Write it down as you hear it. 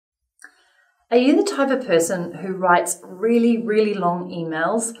Are you the type of person who writes really, really long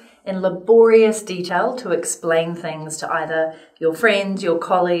emails in laborious detail to explain things to either your friends, your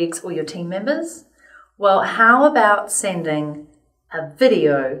colleagues, or your team members? Well, how about sending a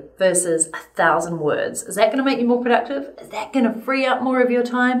video versus 1,000 words? Is that going to make you more productive? Is that going to free up more of your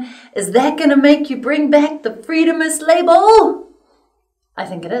time? Is that going to make you bring back the freedomist label? I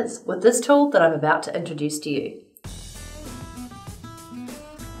think it is, with this tool that I'm about to introduce to you.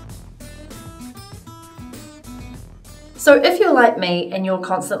 So if you're like me and you're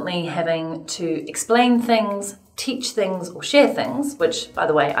constantly having to explain things, teach things, or share things, which, by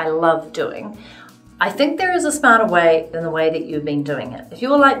the way, I love doing, I think there is a smarter way than the way that you've been doing it. If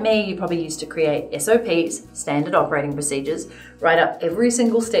you're like me, you probably used to create SOPs, standard operating procedures, write up every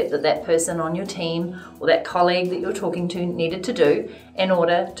single step that that person on your team or that colleague that you're talking to needed to do in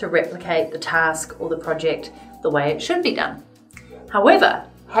order to replicate the task or the project the way it should be done. However,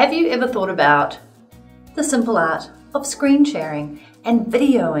 have you ever thought about the simple art of screen sharing and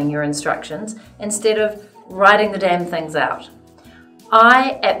videoing your instructions instead of writing the damn things out?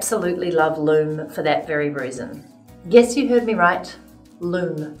 I absolutely love Loom for that very reason. Yes, you heard me right,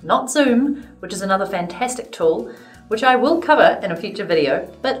 Loom, not Zoom, which is another fantastic tool, which I will cover in a future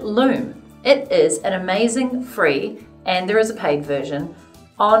video, but Loom. It is an amazing free, and there is a paid version,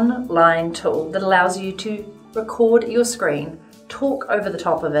 online tool that allows you to record your screen, talk over the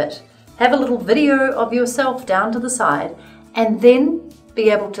top of it, have a little video of yourself down to the side, and then be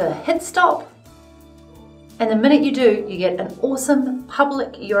able to hit stop. And the minute you do, you get an awesome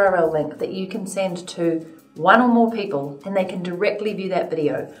public URL link that you can send to one or more people, and they can directly view that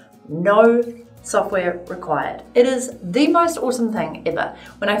video. No software required. It is the most awesome thing ever.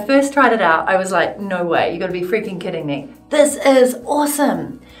 When I first tried it out, I was like, no way, you gotta be freaking kidding me. This is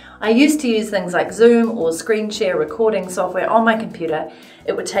awesome. I used to use things like Zoom or screen share recording software on my computer.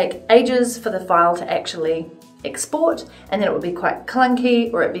 It would take ages for the file to actually export, and then it would be quite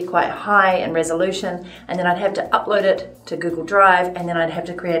clunky, or it'd be quite high in resolution, and then I'd have to upload it to Google Drive, and then I'd have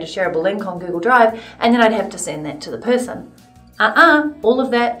to create a shareable link on Google Drive, and then I'd have to send that to the person. All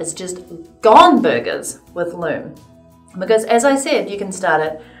of that is just gone burgers with Loom. Because as I said, you can start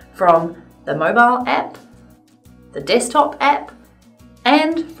it from the mobile app, the desktop app,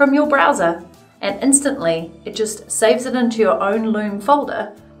 and from your browser, and instantly it just saves it into your own Loom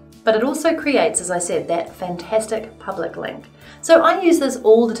folder. But it also creates, as I said, that fantastic public link. So I use this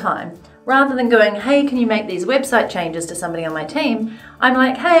all the time. Rather than going, hey, can you make these website changes to somebody on my team? I'm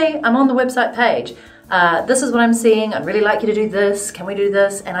like, hey, I'm on the website page. This is what I'm seeing. I'd really like you to do this. Can we do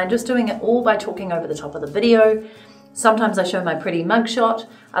this? And I'm just doing it all by talking over the top of the video. Sometimes I show my pretty mugshot.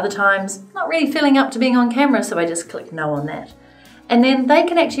 Other times, not really feeling up to being on camera, so I just click no on that. And then they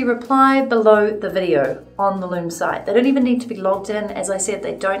can actually reply below the video on the Loom site. They don't even need to be logged in. As I said,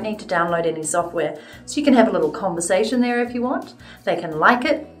 they don't need to download any software. So you can have a little conversation there if you want. They can like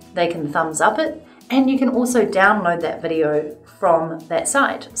it, they can thumbs up it, and you can also download that video from that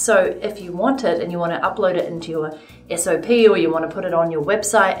site. So if you want it and you want to upload it into your SOP, or you want to put it on your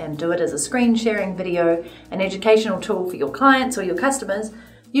website and do it as a screen sharing video, an educational tool for your clients or your customers,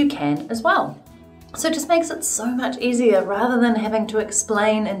 you can as well. So it just makes it so much easier. Rather than having to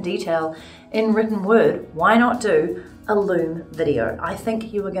explain in detail in written word, why not do a Loom video? I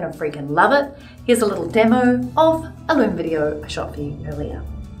think you are going to freaking love it. Here's a little demo of a Loom video I shot for you earlier.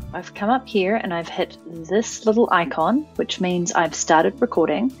 I've come up here and I've hit this little icon, which means I've started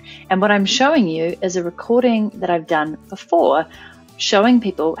recording. And what I'm showing you is a recording that I've done before, showing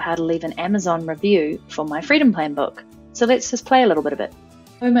people how to leave an Amazon review for my Freedom Plan book. So let's just play a little bit of it.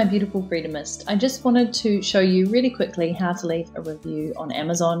 Oh, my beautiful freedomist. I just wanted to show you really quickly how to leave a review on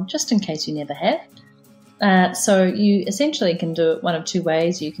Amazon, just in case you never have. So you essentially can do it one of two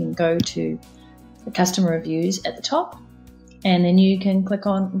ways. You can go to the customer reviews at the top, and then you can click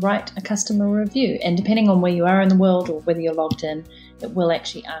on write a customer review. And depending on where you are in the world or whether you're logged in, it will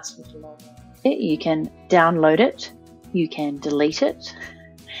actually ask you to log in. You can download it, you can delete it,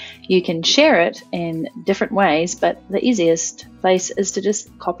 you can share it in different ways, but the easiest place is to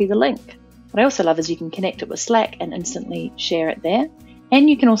just copy the link. What I also love is you can connect it with Slack and instantly share it there. And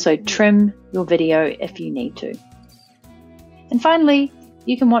you can also trim your video if you need to. And finally,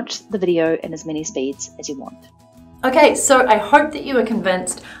 you can watch the video in as many speeds as you want. Okay, so I hope that you are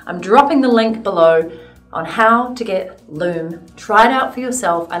convinced. I'm dropping the link below on how to get Loom. Try it out for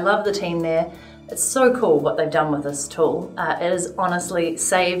yourself. I love the team there. It's so cool what they've done with this tool. It has honestly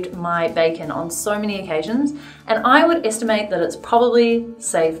saved my bacon on so many occasions, and I would estimate that it's probably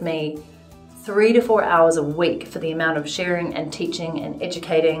saved me 3 to 4 hours a week for the amount of sharing and teaching and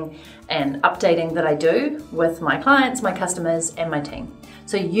educating and updating that I do with my clients, my customers, and my team.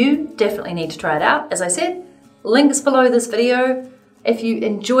 So you definitely need to try it out. As I said, links below this video. If you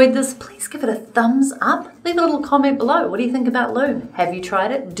enjoyed this, please give it a thumbs up. Leave a little comment below. What do you think about Loom? Have you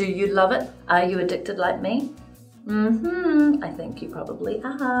tried it? Do you love it? Are you addicted like me? I think you probably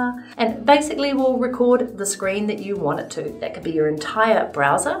are. And basically we'll record the screen that you want it to. That could be your entire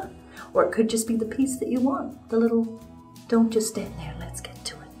browser, or it could just be the piece that you want. The little, don't just stand there, let's get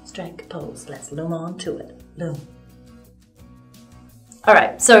to it. Strike a pose, let's loom on to it. Loom. All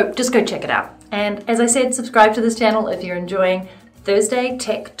right, so just go check it out. And as I said, subscribe to this channel if you're enjoying Thursday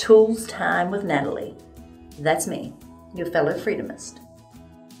Tech Tools Time with Natalie. That's me, your fellow freedomist.